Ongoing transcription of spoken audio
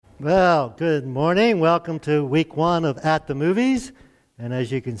Well, good morning. Welcome to week one of At the Movies. And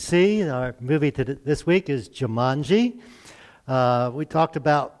as you can see, our movie this week is Jumanji. We talked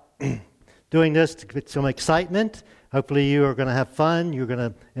about doing this to get some excitement. Hopefully you are going to have fun. You're going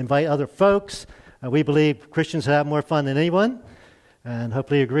to invite other folks. We believe Christians have more fun than anyone. And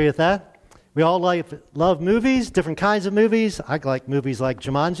hopefully you agree with that. We all love movies, different kinds of movies. I like movies like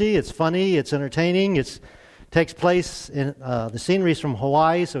Jumanji. It's funny. It's entertaining. Takes place in the scenery's from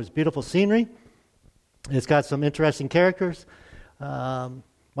Hawaii, so it's beautiful scenery. It's got some interesting characters. My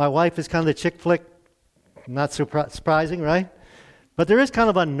wife is kind of the chick flick, not surprising, right? But there is kind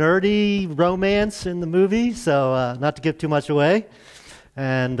of a nerdy romance in the movie, so not to give too much away.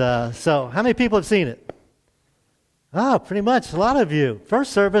 And so how many people have seen it? Oh, pretty much, a lot of you.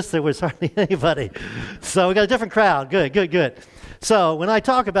 First service, there was hardly anybody. So we got a different crowd. Good. So when I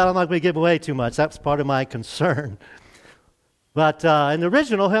talk about it, I'm not going to give away too much. That's part of my concern. But in the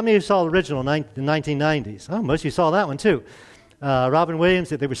original, how many of you saw the original in the 1990s? Oh, most of you saw that one too. Robin Williams,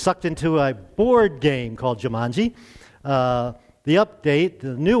 they were sucked into a board game called Jumanji. The update,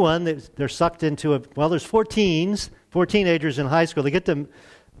 the new one, they're sucked into there's 4 teenagers in high school. They get to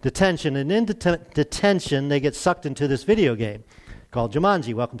detention, and in detention, they get sucked into this video game called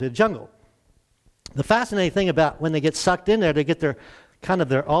Jumanji, Welcome to the Jungle. The fascinating thing about when they get sucked in there, they get their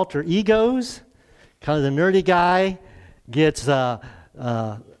alter egos. Kind of the nerdy guy gets,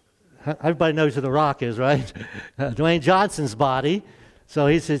 everybody knows who The Rock is, right? Dwayne Johnson's body. So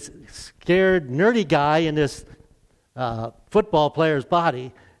he's this scared, nerdy guy in this football player's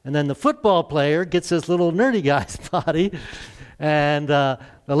body. And then the football player gets this little nerdy guy's body. And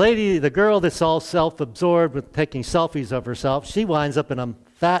the girl that's all self-absorbed with taking selfies of herself, she winds up in a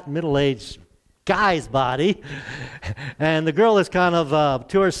fat, middle-aged guy's body, and the girl is kind of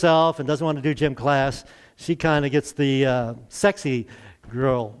to herself and doesn't want to do gym class. She kind of gets the sexy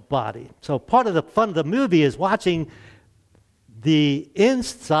girl body. So part of the fun of the movie is watching the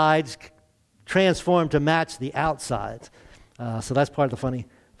insides transform to match the outsides. So that's part of the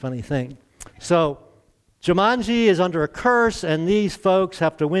funny thing. So Jumanji is under a curse, and these folks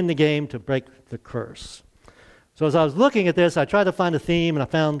have to win the game to break the curse. So as I was looking at this, I tried to find a theme, and I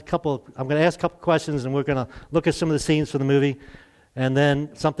found I'm going to ask a couple questions, and we're going to look at some of the scenes for the movie, and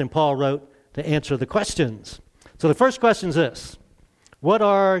then something Paul wrote to answer the questions. So the first question is this: what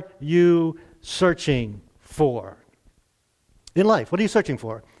are you searching for in life? What are you searching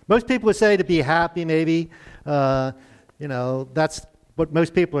for? Most people would say to be happy, maybe. That's what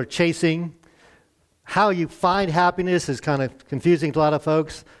most people are chasing. How you find happiness is kind of confusing to a lot of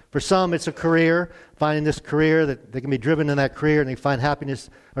folks. For some, it's a career, finding this career that they can be driven in that career and they find happiness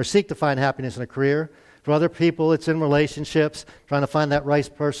or seek to find happiness in a career. For other people, it's in relationships, trying to find that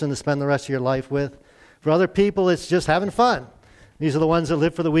right person to spend the rest of your life with. For other people, it's just having fun. These are the ones that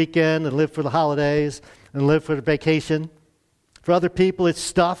live for the weekend and live for the holidays and live for the vacation. For other people, it's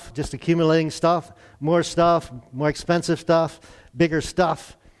stuff, just accumulating stuff, more expensive stuff, bigger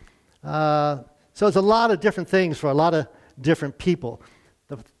stuff. So it's a lot of different things for a lot of different people.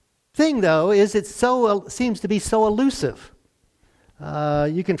 The thing, though, is it seems to be so elusive.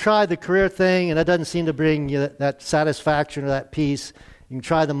 You can try the career thing, and that doesn't seem to bring you that satisfaction or that peace. You can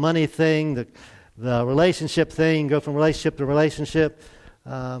try the money thing, the relationship thing, go from relationship to relationship.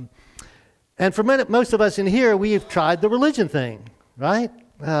 And for most of us in here, we've tried the religion thing, right?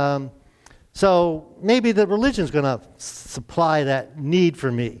 So maybe the religion's going to supply that need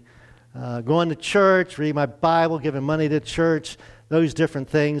for me. Going to church, reading my Bible, giving money to church, those different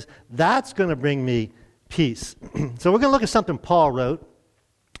things, that's going to bring me peace. So we're going to look at something Paul wrote.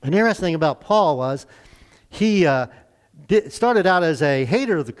 An interesting thing about Paul was he started out as a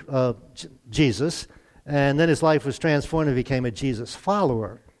hater of Jesus, and then his life was transformed and became a Jesus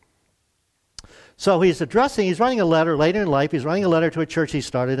follower. So he's writing a letter later in life. He's writing a letter to a church he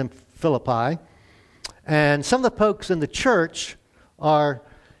started in Philippi. And some of the folks in the church are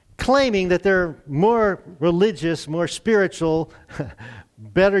claiming that they're more religious, more spiritual,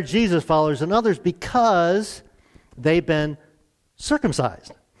 better Jesus followers than others because they've been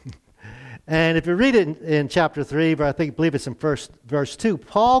circumcised. And if you read it in chapter 3, but I believe it's in verse 2,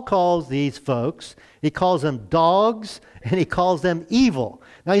 Paul calls these folks, he calls them dogs, and he calls them evil.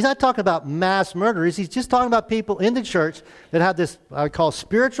 Now, he's not talking about mass murderers. He's just talking about people in the church that have this, I would call,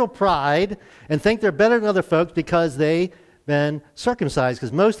 spiritual pride and think they're better than other folks because they've been circumcised.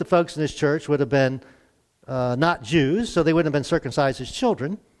 Because most of the folks in this church would have been not Jews, so they wouldn't have been circumcised as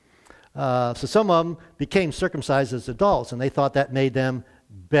children. So some of them became circumcised as adults, and they thought that made them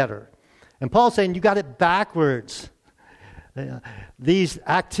better. And Paul's saying, you got it backwards. These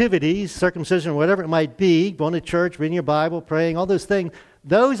activities, circumcision, whatever it might be, going to church, reading your Bible, praying, all those things,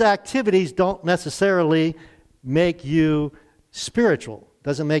 those activities don't necessarily make you spiritual,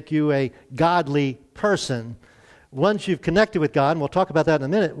 doesn't make you a godly person. Once you've connected with God, and we'll talk about that in a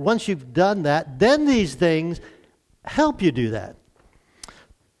minute, once you've done that, then these things help you do that.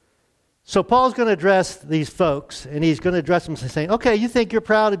 So Paul's going to address these folks, and he's going to address them saying, okay, you think you're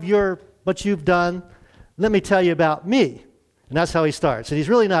proud of what you've done? Let me tell you about me. And that's how he starts. And he's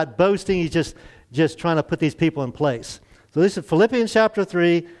really not boasting, he's just trying to put these people in place. So this is Philippians chapter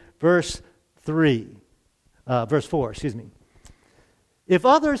 3, verse 4. If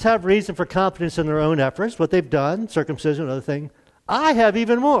others have reason for confidence in their own efforts, what they've done, circumcision, another thing, I have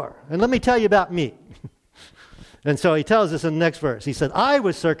even more. And let me tell you about me. And so he tells us in the next verse. He said, I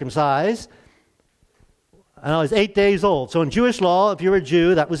was circumcised, and I was 8 days old. So in Jewish law, if you were a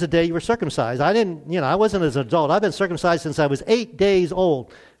Jew, that was the day you were circumcised. I wasn't as an adult. I've been circumcised since I was 8 days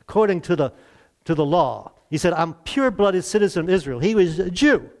old, according to the law. He said, I'm pure-blooded citizen of Israel. He was a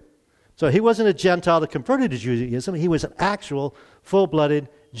Jew. So he wasn't a Gentile that converted to Judaism. He was an actual full-blooded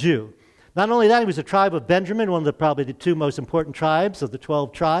Jew. Not only that, he was a tribe of Benjamin, one of probably the two most important tribes of the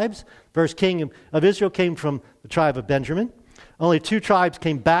 12 tribes. First king of Israel came from the tribe of Benjamin. Only 2 tribes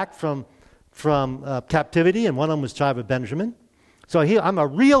came back from captivity, and one of them was the tribe of Benjamin. So I'm a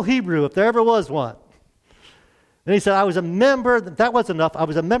real Hebrew, if there ever was one. And he said, I was a member, that wasn't enough, I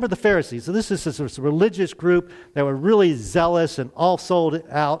was a member of the Pharisees. So this is this religious group that were really zealous and all sold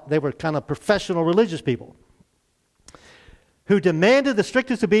out. They were kind of professional religious people who demanded the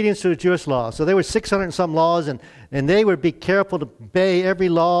strictest obedience to the Jewish law. So there were 600 and some laws, and they would be careful to obey every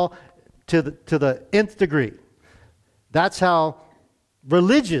law to the nth degree. That's how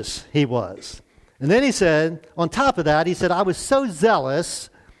religious he was. And then he said, on top of that, he said, I was so zealous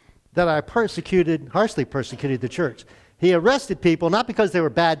that I harshly persecuted the church. He arrested people, not because they were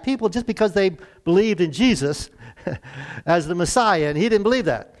bad people, just because they believed in Jesus as the Messiah, and he didn't believe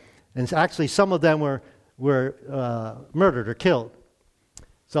that. And actually, some of them were murdered or killed.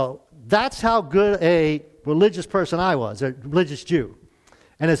 So that's how good a religious person I was, a religious Jew.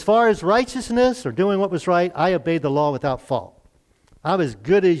 And as far as righteousness or doing what was right, I obeyed the law without fault. I'm as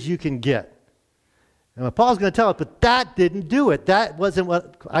good as you can get. And Paul's going to tell us, but that didn't do it. That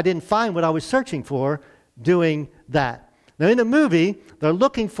wasn't I didn't find what I was searching for doing that. Now in the movie, they're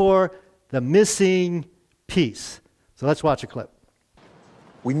looking for the missing piece. So let's watch a clip.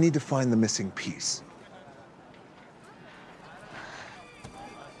 We need to find the missing piece.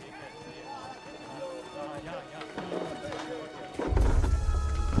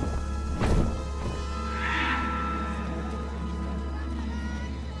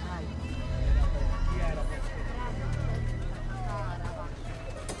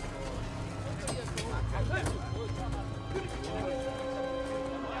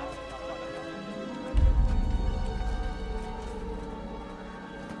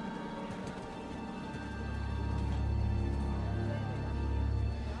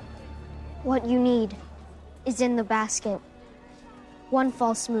 What you need is in the basket. One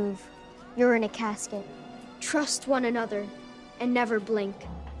false move, you're in a casket. Trust one another and never blink.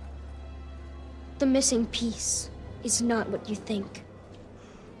 The missing piece is not what you think.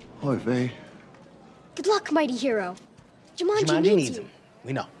 Oy vey. Good luck, mighty hero. Jumanji needs you.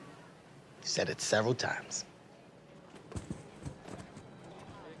 We know. You said it several times.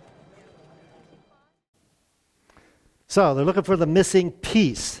 So they're looking for the missing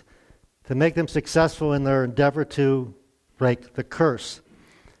piece to make them successful in their endeavor to break the curse.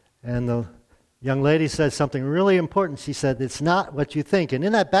 And the young lady said something really important. She said, it's not what you think. And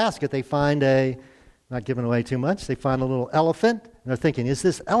in that basket, they find not giving away too much, they find a little elephant. And they're thinking, is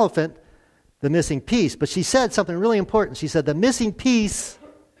this elephant the missing piece? But she said something really important. She said, the missing piece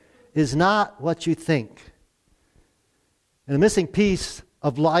is not what you think. And the missing piece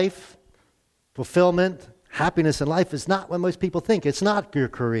of life, fulfillment, happiness in life is not what most people think. It's not your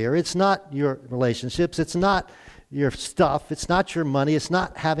career. It's not your relationships. It's not your stuff. It's not your money. It's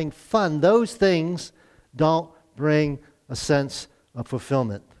not having fun. Those things don't bring a sense of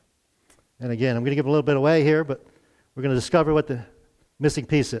fulfillment. And again, I'm going to give a little bit away here, but we're going to discover what the missing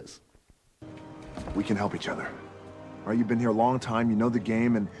piece is. We can help each other. All right, you've been here a long time. You know the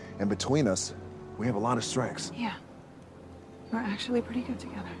game, and between us, we have a lot of strengths. Yeah. We're actually pretty good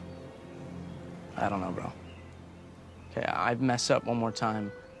together. I don't know, bro. Okay, I mess up one more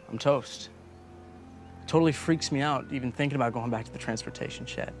time, I'm toast. It totally freaks me out even thinking about going back to the transportation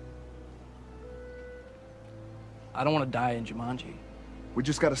shed. I don't want to die in Jumanji. We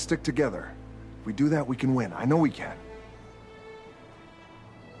just got to stick together. If we do that, we can win. I know we can.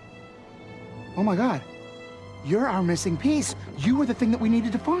 Oh my God. You're our missing piece. You were the thing that we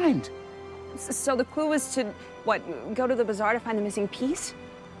needed to find. So the clue was to, what, go to the bazaar to find the missing piece?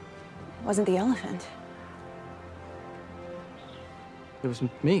 It wasn't the elephant. It was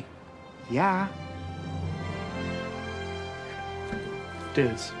me. Yeah.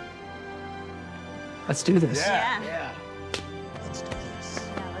 Dudes. Let's do this. Yeah. Let's do this.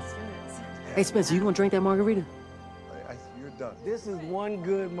 Yeah, let's do this. Hey, Spencer, you gonna drink that margarita? You're done. This is one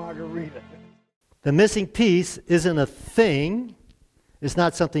good margarita. The missing piece isn't a thing. It's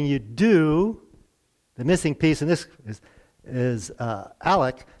not something you do. The missing piece, and this is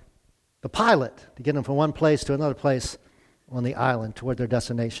Alec, the pilot, to get them from one place to another place on the island toward their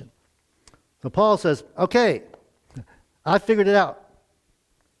destination. So Paul says, okay, I figured it out.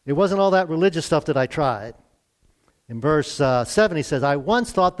 It wasn't all that religious stuff that I tried. In verse 7, he says, I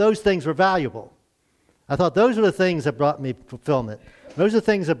once thought those things were valuable. I thought those were the things that brought me fulfillment. Those are the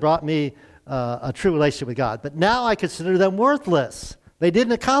things that brought me a true relationship with God. But now I consider them worthless. They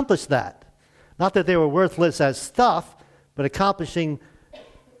didn't accomplish that. Not that they were worthless as stuff, but accomplishing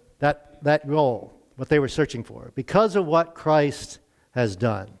that goal, what they were searching for, because of what Christ has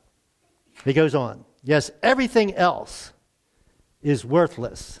done. He goes on, yes, everything else is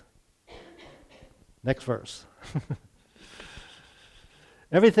worthless. Next verse.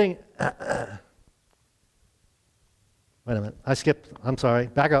 Everything... Wait a minute, I skipped, I'm sorry,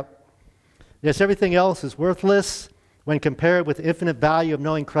 back up. Yes, everything else is worthless when compared with the infinite value of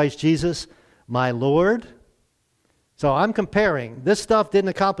knowing Christ Jesus, my Lord. So I'm comparing. This stuff didn't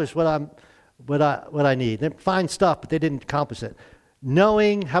accomplish what I need. They're fine stuff, but they didn't accomplish it.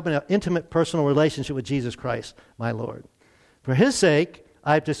 Knowing, having an intimate personal relationship with Jesus Christ, my Lord. For his sake,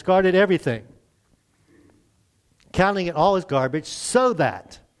 I've discarded everything, counting it all as garbage, so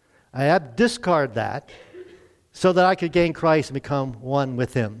that I have discarded that, so that I could gain Christ and become one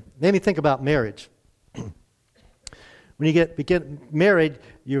with him. Made me think about marriage. When you get married,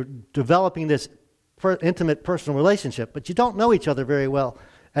 you're developing this intimate personal relationship, but you don't know each other very well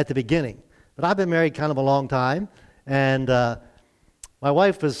at the beginning. But I've been married kind of a long time, and my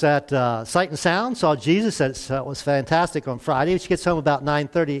wife was at Sight and Sound, saw Jesus. That was fantastic on Friday. She gets home about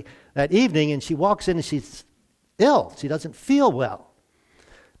 9:30 that evening, and she walks in and she's ill. She doesn't feel well.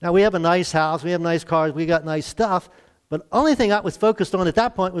 Now, we have a nice house, we have nice cars, we got nice stuff, but the only thing I was focused on at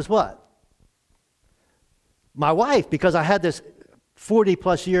that point was what? My wife, because I had this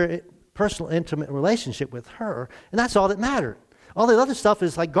 40-plus year personal, intimate relationship with her, and that's all that mattered. All the other stuff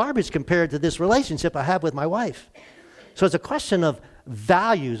is like garbage compared to this relationship I have with my wife. So it's a question of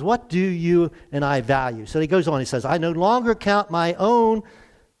values. What do you and I value? So he goes on, he says, I no longer count my own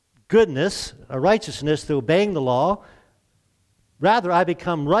goodness or righteousness through obeying the law. Rather, I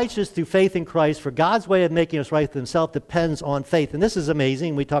become righteous through faith in Christ, for God's way of making us right with himself depends on faith. And this is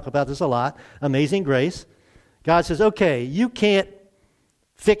amazing. We talk about this a lot. Amazing grace. God says, okay, you can't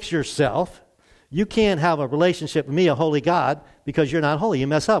fix yourself. You can't have a relationship with me, a holy God, because you're not holy. You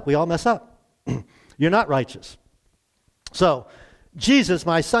mess up. We all mess up. You're not righteous. So, Jesus,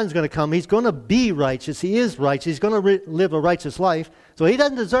 my son's going to come. He's going to be righteous. He is righteous. He's going to live a righteous life. So he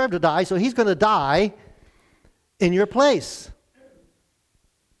doesn't deserve to die, so he's going to die in your place.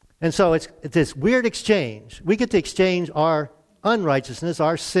 And so it's this weird exchange. We get to exchange our unrighteousness,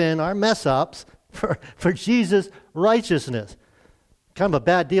 our sin, our mess-ups for Jesus' righteousness. Kind of a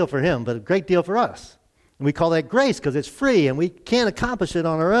bad deal for him, but a great deal for us. And we call that grace because it's free and we can't accomplish it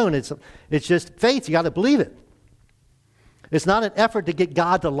on our own. It's just faith. You got to believe it. It's not an effort to get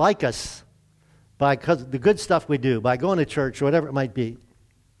God to like us by the good stuff we do, by going to church or whatever it might be.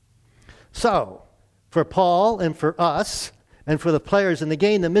 So, for Paul and for us and for the players in the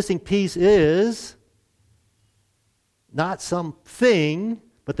game, the missing piece is not something,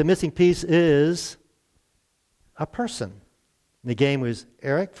 but the missing piece is a person. The game was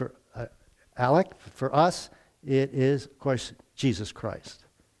Alec. For us, it is, of course, Jesus Christ.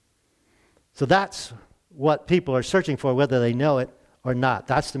 So that's what people are searching for, whether they know it or not.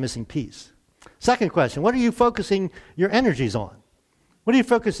 That's the missing piece. Second question, what are you focusing your energies on? What are you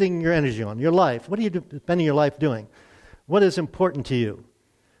focusing your energy on? Your life. What are you spending your life doing? What is important to you?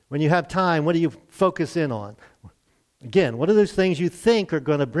 When you have time, what do you focus in on? Again, what are those things you think are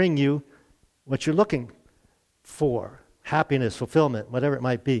going to bring you what you're looking for? Happiness, fulfillment, whatever it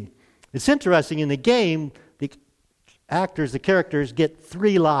might be. It's interesting, in the game, the actors, the characters get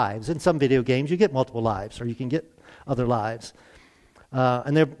 3 lives. In some video games, you get multiple lives, or you can get other lives.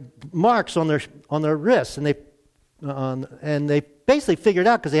 And they're marks on their wrists, and they basically figure it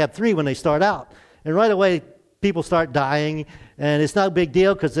out because they have 3 when they start out. And right away, people start dying, and it's not a big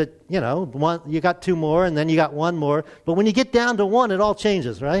deal because you got 2 more, and then you got 1 more. But when you get down to 1, it all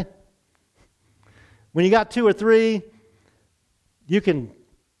changes, right? When you got 2 or 3, you can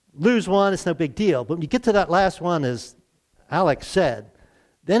lose one, it's no big deal. But when you get to that last one, as Alex said,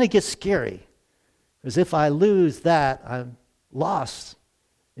 then it gets scary. Because if I lose that, I'm lost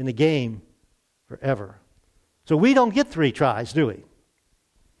in the game forever. So we don't get 3 tries, do we?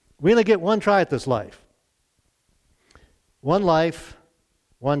 We only get 1 try at this life. 1 life,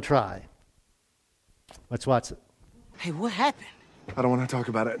 1 try. Let's watch it. Hey, what happened? I don't want to talk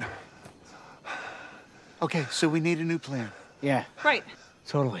about it. Okay, so we need a new plan. Yeah, Right.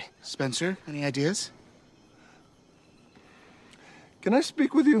 totally. Spencer, any ideas? Can I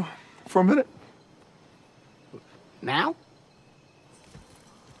speak with you for a minute? Now?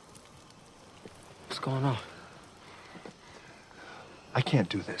 What's going on? I can't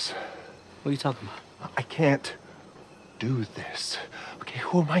do this. What are you talking about? I can't do this. Okay,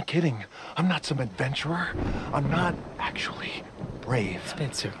 who am I kidding? I'm not some adventurer. I'm not actually brave.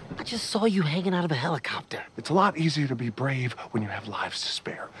 Spencer, I just saw you hanging out of a helicopter. It's a lot easier to be brave when you have lives to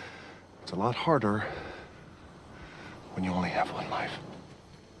spare. It's a lot harder when you only have 1 life.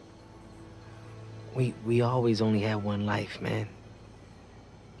 We always only have 1 life, man.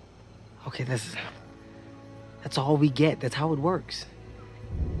 Okay, that's all we get. That's how it works.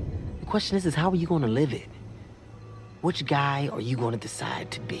 The question is how are you going to live it? Which guy are you going to decide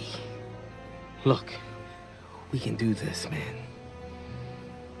to be? Look, we can do this, man.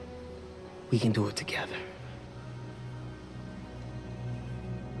 We can do it together.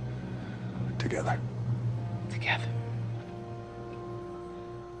 Together. Together.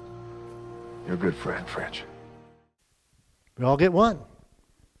 You're a good friend, French. We all get 1.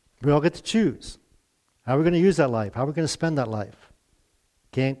 We all get to choose. How are we going to use that life? How are we going to spend that life?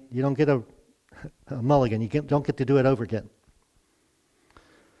 You don't get a mulligan. You don't get to do it over again.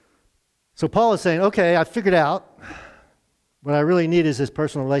 So Paul is saying, okay, I figured out what I really need is this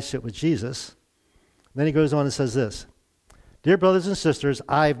personal relationship with Jesus. Then he goes on and says this, dear brothers and sisters,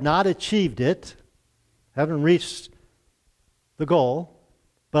 I've not achieved it, haven't reached the goal,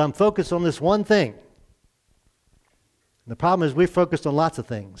 but I'm focused on this one thing. And the problem is we're focused on lots of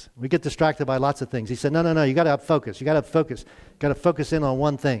things. We get distracted by lots of things. He said, no, you got to have focus. You got to have focus. You got to focus in on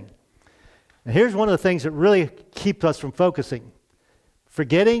one thing. And here's one of the things that really keeps us from focusing.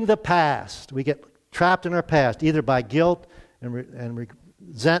 Forgetting the past. We get trapped in our past, either by guilt and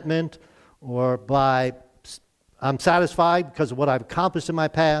resentment or by I'm satisfied because of what I've accomplished in my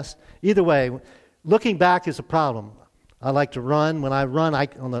past. Either way, looking back is a problem. I like to run. When I run,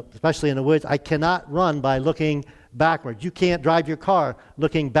 especially in the woods, I cannot run by looking backwards. You can't drive your car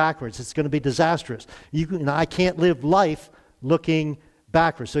looking backwards. It's going to be disastrous. I can't live life looking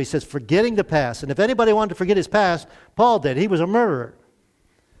backwards. So he says, forgetting the past. And if anybody wanted to forget his past, Paul did. He was a murderer.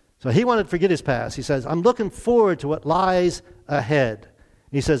 So he wanted to forget his past. He says, I'm looking forward to what lies ahead.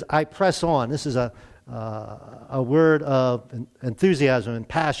 He says, I press on. This is a word of enthusiasm and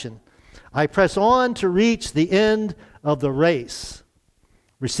passion. I press on to reach the end of the race,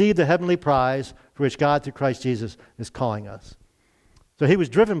 receive the heavenly prize for which God through Christ Jesus is calling us. So he was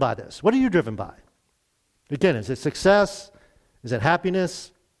driven by this. What are you driven by? Again, is it success? Is it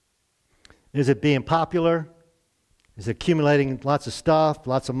happiness? Is it being popular? Is it accumulating lots of stuff,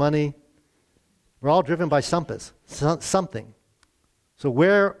 lots of money? We're all driven by something. So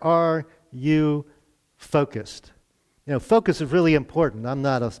where are you focused? Focus is really important. I'm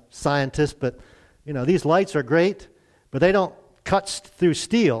not a scientist, but these lights are great, but they don't cut through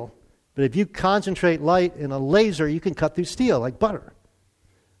steel. But if you concentrate light in a laser, you can cut through steel like butter.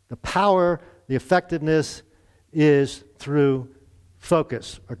 The power, the effectiveness is through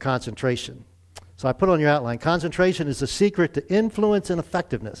focus or concentration. So I put on your outline, concentration is the secret to influence and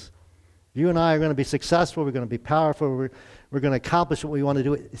effectiveness. You and I are going to be successful, we're going to be powerful, we're going to accomplish what we want to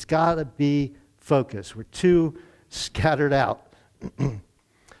do. It's got to be focused. We're too scattered out.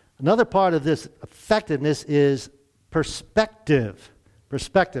 Another part of this effectiveness is perspective.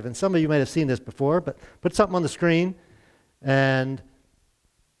 Perspective. And some of you may have seen this before, but put something on the screen. And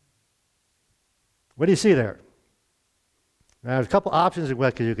what do you see there? There's a couple options of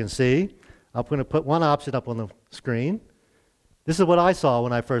what you can see. I'm going to put one option up on the screen. This is what I saw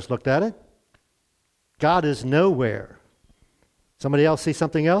when I first looked at it. God is nowhere. Somebody else see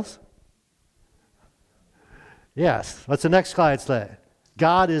something else? Yes. What's the next slide say?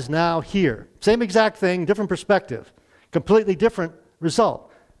 God is now here. Same exact thing, different perspective. Completely different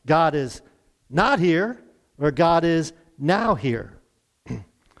result. God is not here, or God is now here.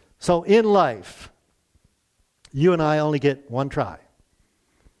 So in life, you and I only get one try.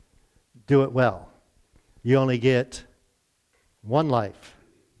 Do it well. You only get one life.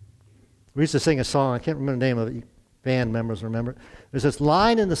 We used to sing a song, I can't remember the name of it, band members remember. There's this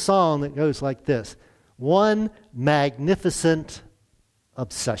line in the song that goes like this: one magnificent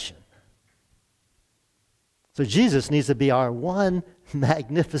obsession. So Jesus needs to be our one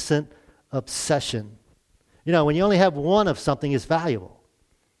magnificent obsession. You know, when you only have one of something, it's valuable.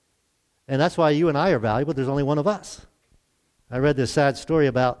 And that's why you and I are valuable. There's only one of us. I read this sad story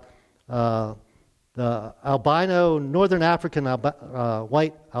about the albino, Northern African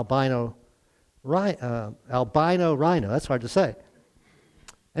white albino rhino. That's hard to say.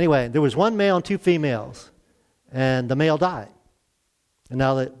 Anyway, there was one male and two females, and the male died. And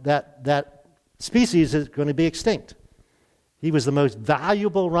now that species is going to be extinct. He was the most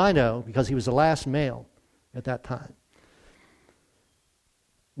valuable rhino because he was the last male at that time.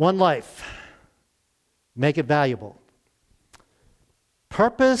 One life. Make it valuable.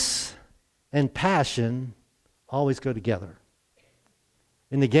 Purpose and passion always go together.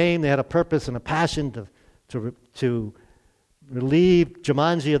 In the game, they had a purpose and a passion to relieve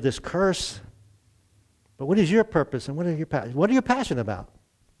Jumanji of this curse. But what is your purpose and what are your passion? What are you passionate about?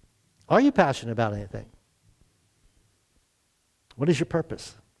 Are you passionate about anything? What is your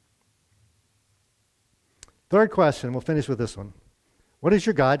purpose? Third question, we'll finish with this one. What is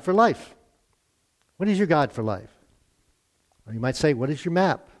your guide for life? What is your guide for life? Or you might say, what is your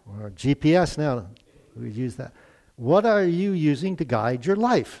map? Or GPS now, we use that. What are you using to guide your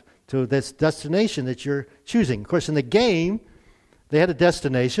life to this destination that you're choosing? Of course, in the game, they had a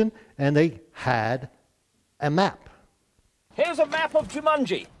destination and they had a map. Here's a map of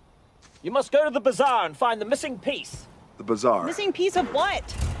Jumanji. You must go to the bazaar and find the missing piece. The bazaar. Missing piece of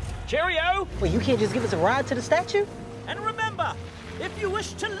what? Cheerio! Well, you can't just give us a ride to the statue? And remember, if you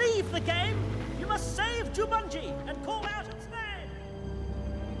wish to leave the game, you must save Jumanji and call out its name.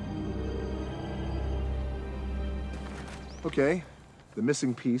 Okay. The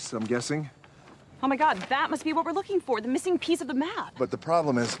missing piece, I'm guessing. Oh my God, that must be what we're looking for, the missing piece of the map. But the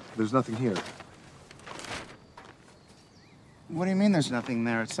problem is, there's nothing here. What do you mean there's nothing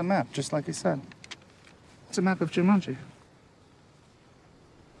there? It's a map, just like he said. It's a map of Jumanji.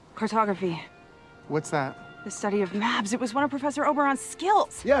 Cartography, What's that? the study of maps. It was one of Professor Oberon's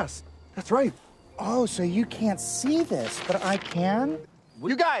skills. Yes, that's right. Oh, so you can't see this, but I can?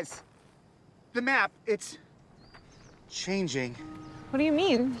 You guys! The map, it's changing. What do you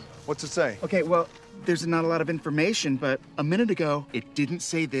mean? What's it say? Okay, well, there's not a lot of information, but a minute ago, it didn't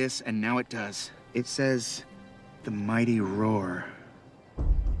say this, and now it does. It says, the mighty roar.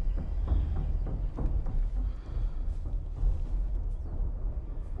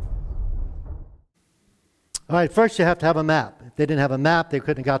 All right, first you have to have a map. If they didn't have a map, they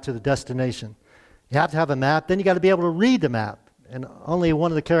couldn't have got to the destination. You have to have a map. Then you got to be able to read the map. And only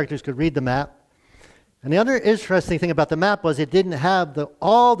one of the characters could read the map. And the other interesting thing about the map was it didn't have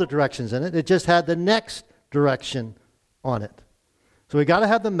all the directions in it. It just had the next direction on it. So we got to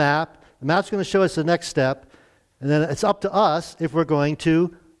have the map. The map's going to show us the next step. And then it's up to us if we're going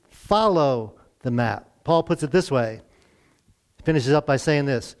to follow the map. Paul puts it this way. He finishes up by saying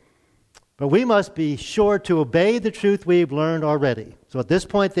this. But we must be sure to obey the truth we've learned already. So at this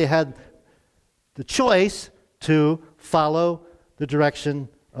point, they had the choice to follow the direction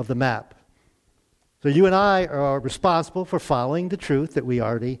of the map. So you and I are responsible for following the truth that we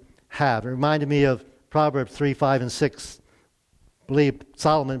already have. It reminded me of Proverbs 3, 5, and 6. I believe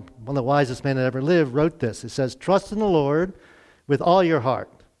Solomon, one of the wisest men that ever lived, wrote this. It says, trust in the Lord with all your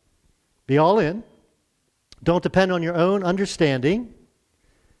heart. Be all in. Don't depend on your own understanding.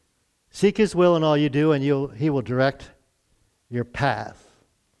 Seek His will in all you do, and He will direct your path.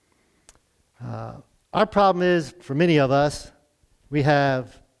 Our problem is, for many of us, we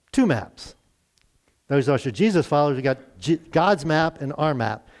have two maps. Those of us who are Jesus followers, we got God's map and our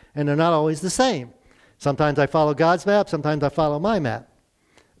map, and they're not always the same. Sometimes I follow God's map, sometimes I follow my map.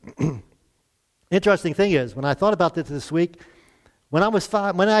 Interesting thing is, when I thought about this week, when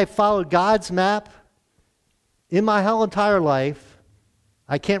I followed God's map, in my whole entire life,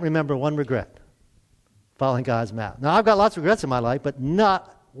 I can't remember one regret following God's map. Now, I've got lots of regrets in my life, but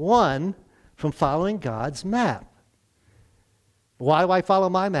not one from following God's map. Why do I follow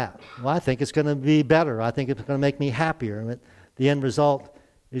my map? Well, I think it's going to be better. I think it's going to make me happier. And the end result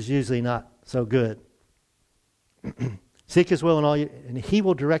is usually not so good. Seek His will in all you, and He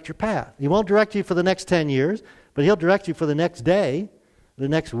will direct your path. He won't direct you for the next 10 years, but He'll direct you for the next day, the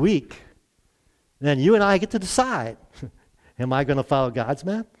next week. And then you and I get to decide. Am I going to follow God's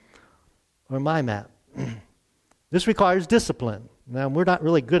map or my map? This requires discipline. Now, we're not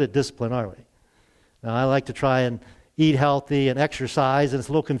really good at discipline, are we? Now, I like to try and eat healthy and exercise, and it's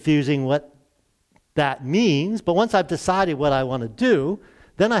a little confusing what that means. But once I've decided what I want to do,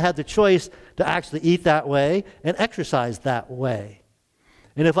 then I have the choice to actually eat that way and exercise that way.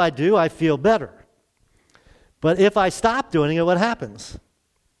 And if I do, I feel better. But if I stop doing it, what happens?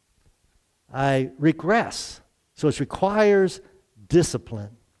 I regress. So it requires discipline.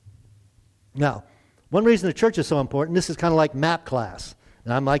 Now, one reason the church is so important, this is kind of like map class.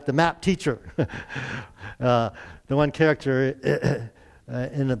 And I'm like the map teacher. The one character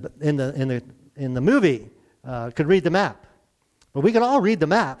in the movie could read the map. But we can all read the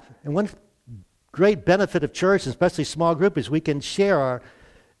map. And one great benefit of church, especially small group, is we can share our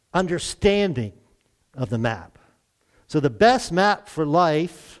understanding of the map. So the best map for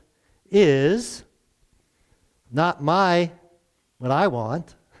life is not what I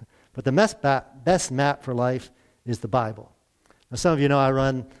want, but the best map for life is the Bible. Now, some of you know I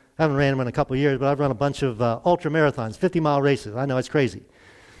haven't ran them in a couple of years, but I've run a bunch of ultra marathons, 50-mile races. I know it's crazy.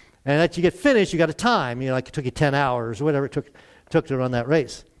 And as you get finished, you got a time. Like it took you 10 hours or whatever it took to run that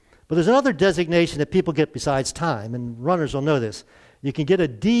race. But there's another designation that people get besides time, and runners will know this. You can get a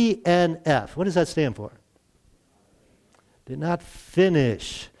DNF. What does that stand for? Did not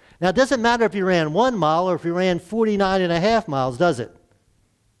finish. Now, it doesn't matter if you ran 1 mile or if you ran 49.5 miles, does it?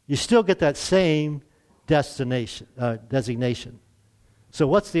 You still get that same designation. So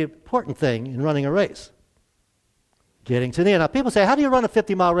what's the important thing in running a race? Getting to the end. Now, people say, how do you run a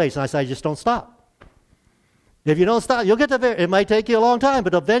 50-mile race? And I say, just don't stop. If you don't stop, you'll get it might take you a long time,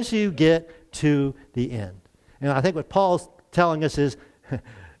 but eventually you get to the end. And I think what Paul's telling us is,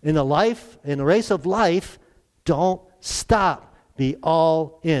 in the race of life, don't stop. Be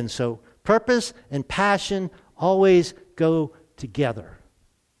all in. So purpose and passion always go together.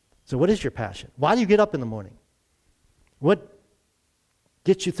 So what is your passion? Why do you get up in the morning? What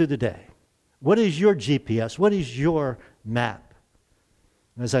gets you through the day? What is your GPS? What is your map?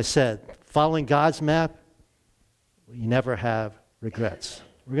 As I said, following God's map, you never have regrets.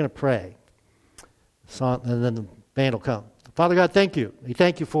 We're going to pray. And then the band will come. Father God, thank you. We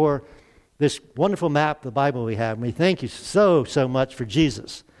thank you for this wonderful map, the Bible we have. And we thank you so much for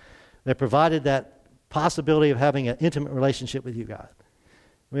Jesus that provided that possibility of having an intimate relationship with you, God.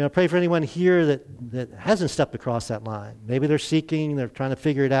 We're going to pray for anyone here that hasn't stepped across that line. Maybe they're seeking, they're trying to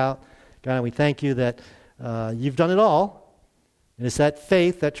figure it out. God, we thank you that you've done it all. And it's that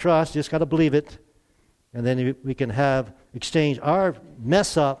faith, that trust, you just got to believe it. And then we can exchange our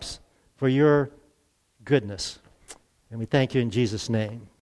mess-ups for your goodness. And we thank you in Jesus' name.